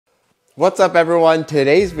What's up everyone?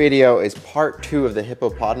 Today's video is part 2 of the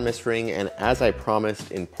hippopotamus ring, and as I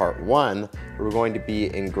promised in part 1, we're going to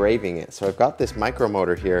be engraving it. So I've got this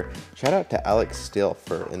micromotor here. Shout out to Alex Still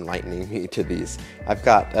for enlightening me to these. I've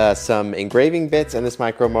got some engraving bits and this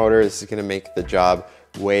micromotor. This is going to make the job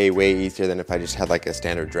way easier than if I just had like a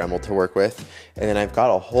standard Dremel to work with. And then I've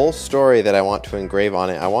got a whole story that I want to engrave on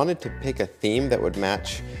it. I wanted to pick a theme that would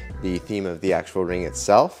match the theme of the actual ring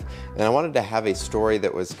itself, and I wanted to have a story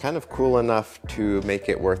that was kind of cool enough to make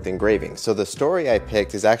it worth engraving. So the story I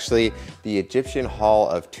picked is actually the Egyptian Hall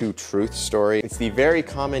of Two Truths story. It's the very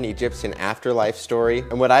common Egyptian afterlife story,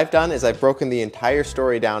 and what I've done is I've broken the entire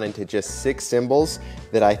story down into just 6 symbols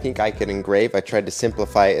that I think I could engrave. I tried to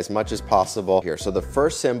simplify it as much as possible here. So the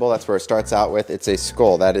first symbol, that's where it starts out with, it's a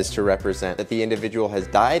skull. That is to represent that the individual has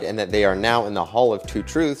died and that they are now in the Hall of Two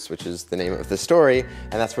Truths, which is the name of the story,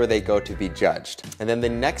 and that's where they go to be judged. And then the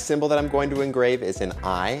next symbol that I'm going to engrave is an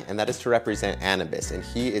eye, and that is to represent Anubis, and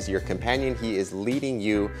he is your companion. He is leading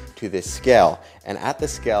you to this scale, and at the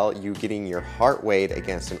scale you getting your heart weighed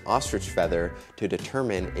against an ostrich feather to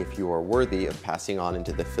determine if you are worthy of passing on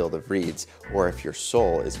into the field of reeds or if your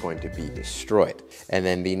soul is going to be destroyed. And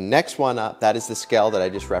then the next one up, that is the scale that I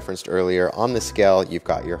just referenced earlier. On the scale you've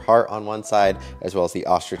got your heart on one side as well as the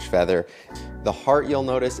ostrich feather. The heart, you'll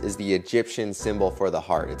notice, is the Egyptian symbol for the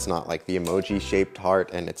heart. It's not like the emoji shaped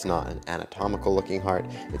heart, and it's not an anatomical looking heart.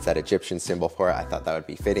 It's that Egyptian symbol for it. I thought that would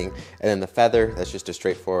be fitting. And then the feather, that's just a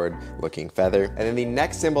straightforward looking feather. And then the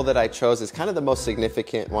next symbol that I chose is kind of the most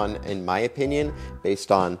significant one in my opinion,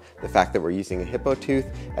 based on the fact that we're using a hippo tooth,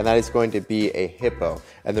 and that is going to be a hippo.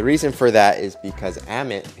 And the reason for that is because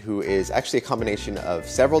Amit, who is actually a combination of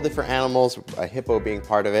several different animals, a hippo being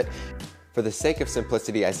part of it, for the sake of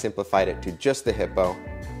simplicity, I simplified it to just the hippo.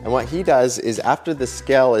 And what he does is after the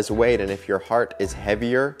scale is weighed, and if your heart is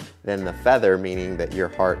heavier than the feather, meaning that your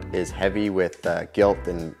heart is heavy with guilt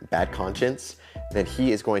and bad conscience, then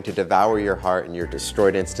he is going to devour your heart and you're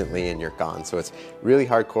destroyed instantly and you're gone. So it's really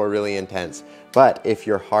hardcore, really intense. But if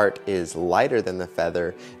your heart is lighter than the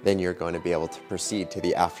feather, then you're going to be able to proceed to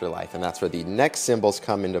the afterlife. And that's where the next symbols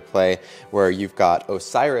come into play, where you've got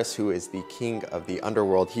Osiris, who is the king of the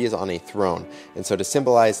underworld. He is on a throne. And so to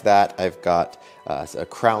symbolize that, I've got a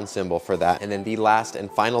crown symbol for that. And then the last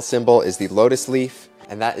and final symbol is the lotus leaf.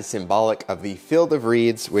 And that is symbolic of the field of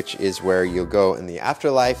reeds, which is where you'll go in the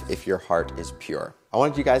afterlife if your heart is pure. I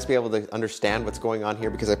wanted you guys to be able to understand what's going on here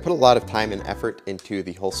because I put a lot of time and effort into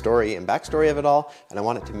the whole story and backstory of it all, and I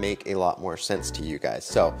want it to make a lot more sense to you guys.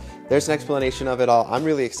 So there's an explanation of it all. I'm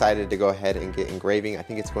really excited to go ahead and get engraving. I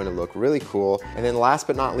think it's going to look really cool. And then last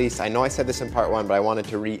but not least, I know I said this in part 1, but I wanted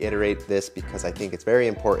to reiterate this because I think it's very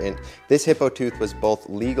important. This hippo tooth was both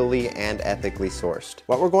legally and ethically sourced.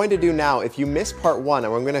 What we're going to do now, if you missed part 1,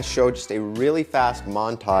 and we're going to show just a really fast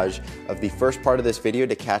montage of the first part of this video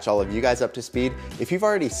to catch all of you guys up to speed. If you've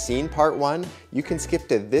already seen part 1, you can skip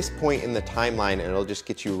to this point in the timeline and it'll just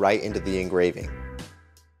get you right into the engraving.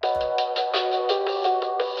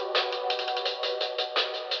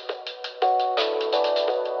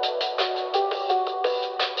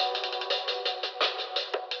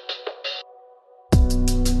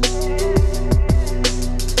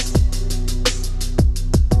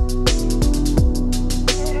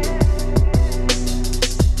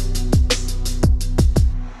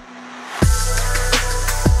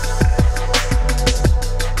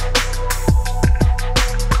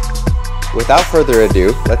 Without further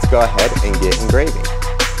ado, let's go ahead and get engraving.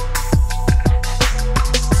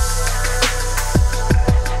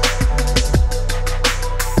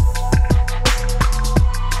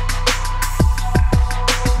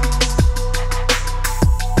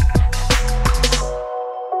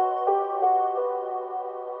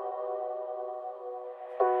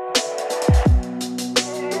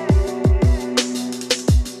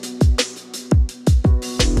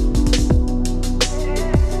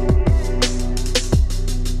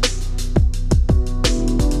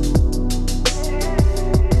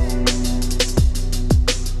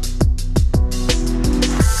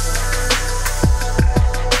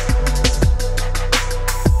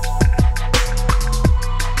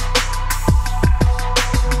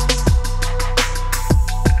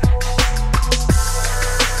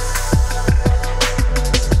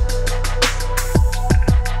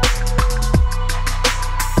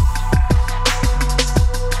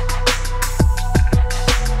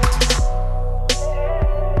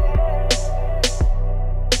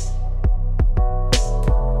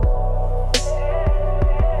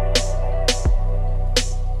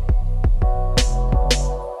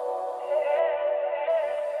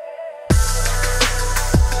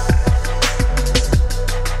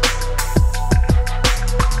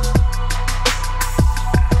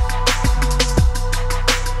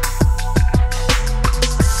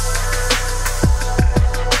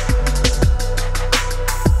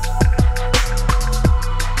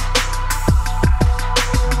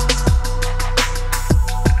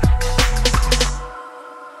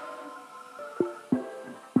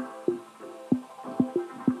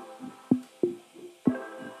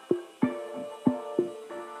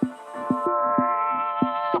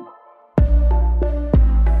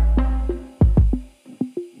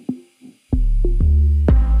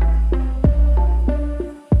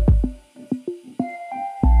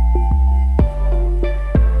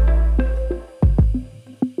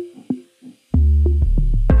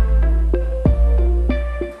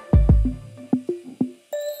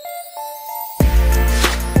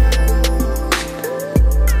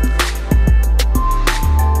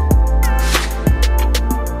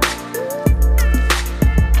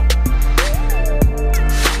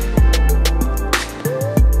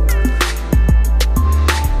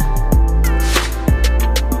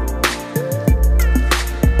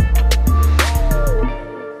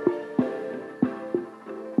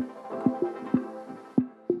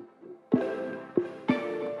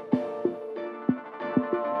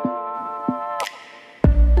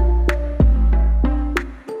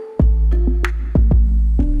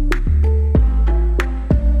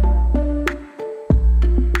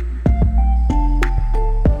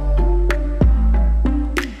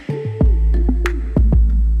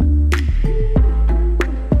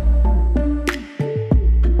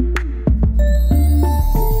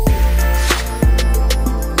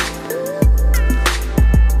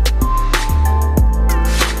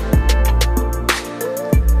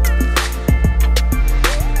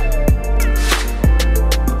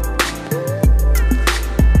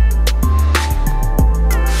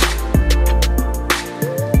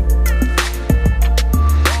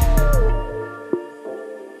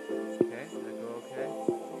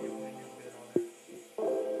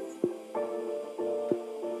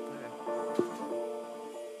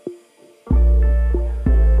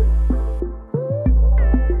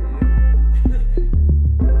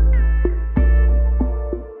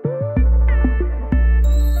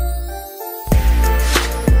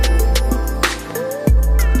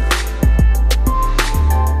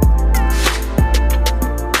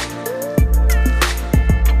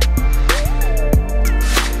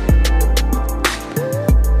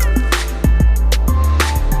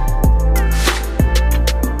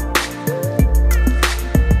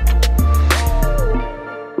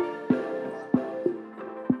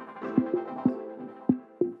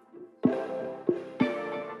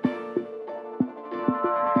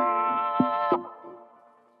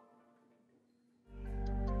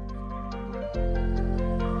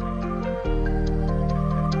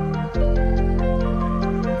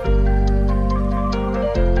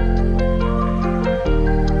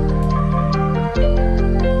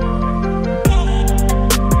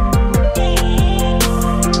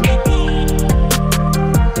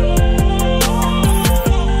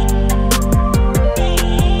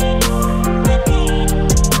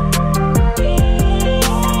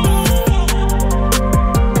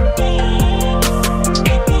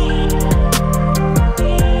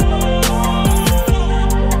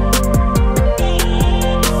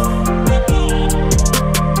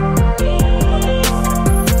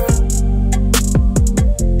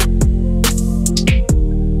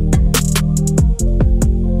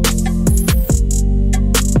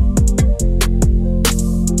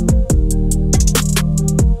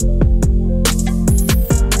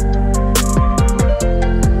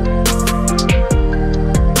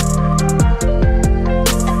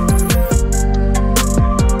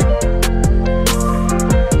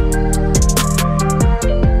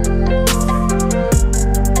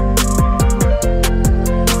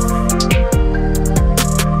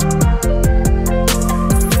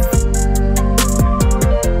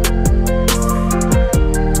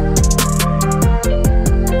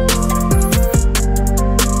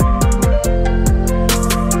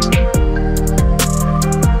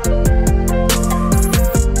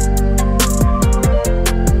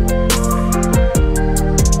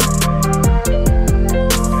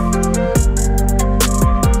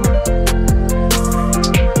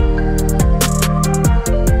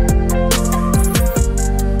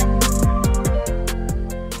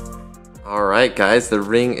 Alright guys, the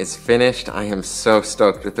ring is finished. I am so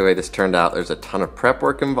stoked with the way this turned out. There's a ton of prep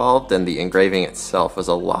work involved and the engraving itself was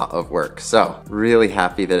a lot of work. So, really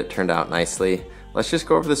happy that it turned out nicely. Let's just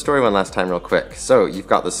go over the story one last time real quick. So, you've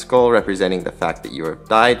got the skull representing the fact that you have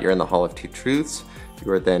died. You're in the Hall of Two Truths. You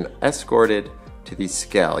are then escorted to the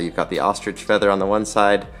scale. You've got the ostrich feather on the one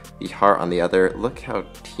side, the heart on the other. Look how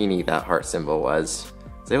teeny that heart symbol was.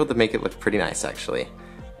 I was able to make it look pretty nice actually.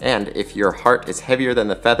 And if your heart is heavier than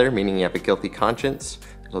the feather, meaning you have a guilty conscience,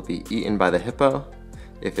 it'll be eaten by the hippo.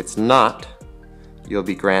 If it's not, you'll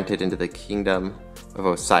be granted into the kingdom of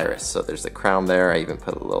Osiris. So there's the crown there. I even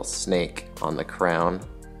put a little snake on the crown.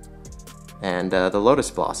 And the lotus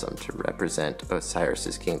blossom to represent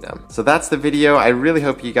Osiris's kingdom. So that's the video. I really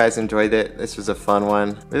hope you guys enjoyed it. This was a fun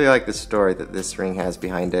one. Really like the story that this ring has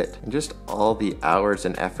behind it. And just all the hours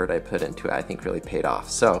and effort I put into it, I think really paid off.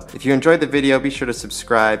 So if you enjoyed the video, be sure to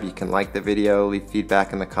subscribe. You can like the video, leave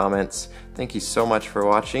feedback in the comments. Thank you so much for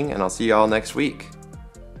watching, and I'll see you all next week.